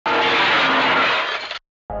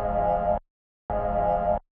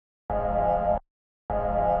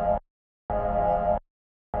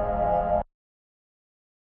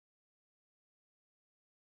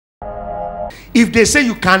If they say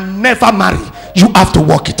you can never marry, you have to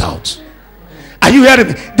work it out. Are you hearing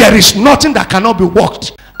me? There is nothing that cannot be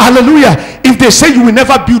worked. Hallelujah. If they say you will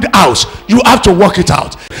never build a house, you have to work it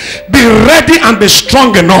out. Be ready and be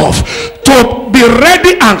strong enough to be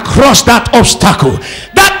ready and cross that obstacle.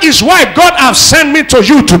 That is why God has sent me to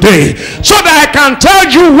you today, so that I can tell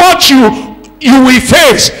you what you will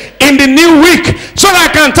face in the new week, so that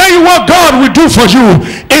I can tell you what God will do for you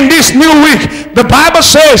in this new week. The Bible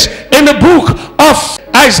says in the book of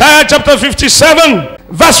Isaiah chapter 57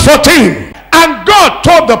 verse 14, and God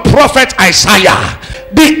told the prophet Isaiah,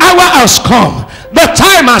 the hour has come, the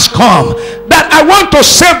time has come, that I want to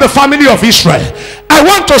save the family of Israel. I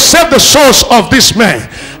want to save the souls of these men.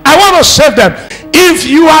 I want to save them. If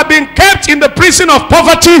you have been kept in the prison of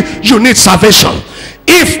poverty, you need salvation.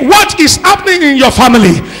 If what is happening in your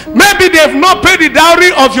family, maybe they have not paid the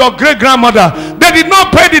dowry of your great grandmother, they did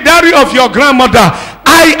not pay the dowry of your grandmother,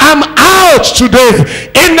 I am out today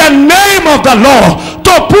in the name of the Lord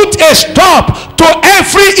to put a stop to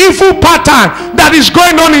every evil pattern that is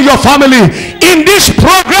going on in your family. In this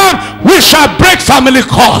program, we shall break family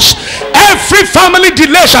curse. Every family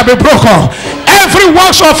delay shall be broken. Every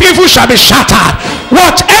works of evil shall be shattered.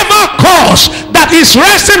 Whatever cause that is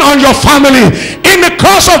resting on your family, in the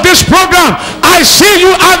course of this program, I see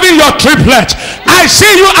you having your triplet. I see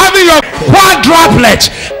you having your quadruplet.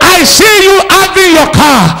 I see you having your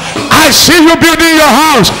car. I see you building your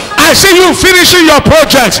house. I see you finishing your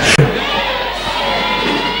project.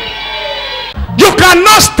 You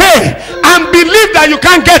cannot stay and believe that you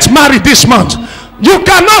can't get married this month. You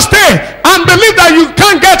cannot stay and believe that you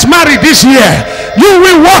can't get married this year. You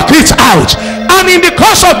will work it out. And in the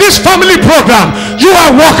course of this family program, you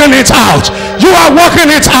are working it out. You are working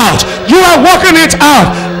it out. You are working it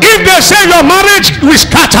out. If they say your marriage will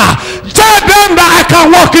scatter, tell them that I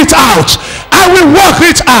can work it out. I will work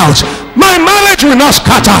it out. My marriage will not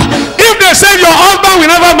scatter. If they say your husband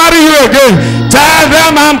will never marry you again, tell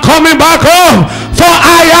them I'm coming back home, for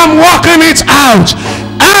I am working it out.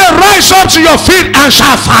 I'll rise up to your feet and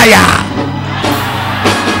shall fire.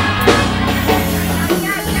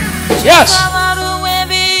 Yes. Everywhere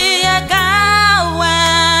we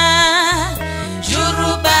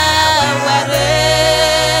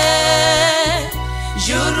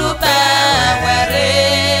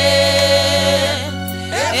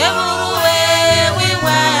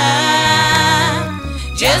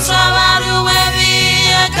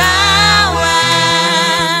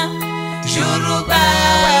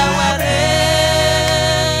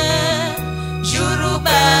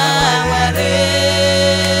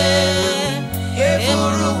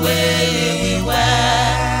were.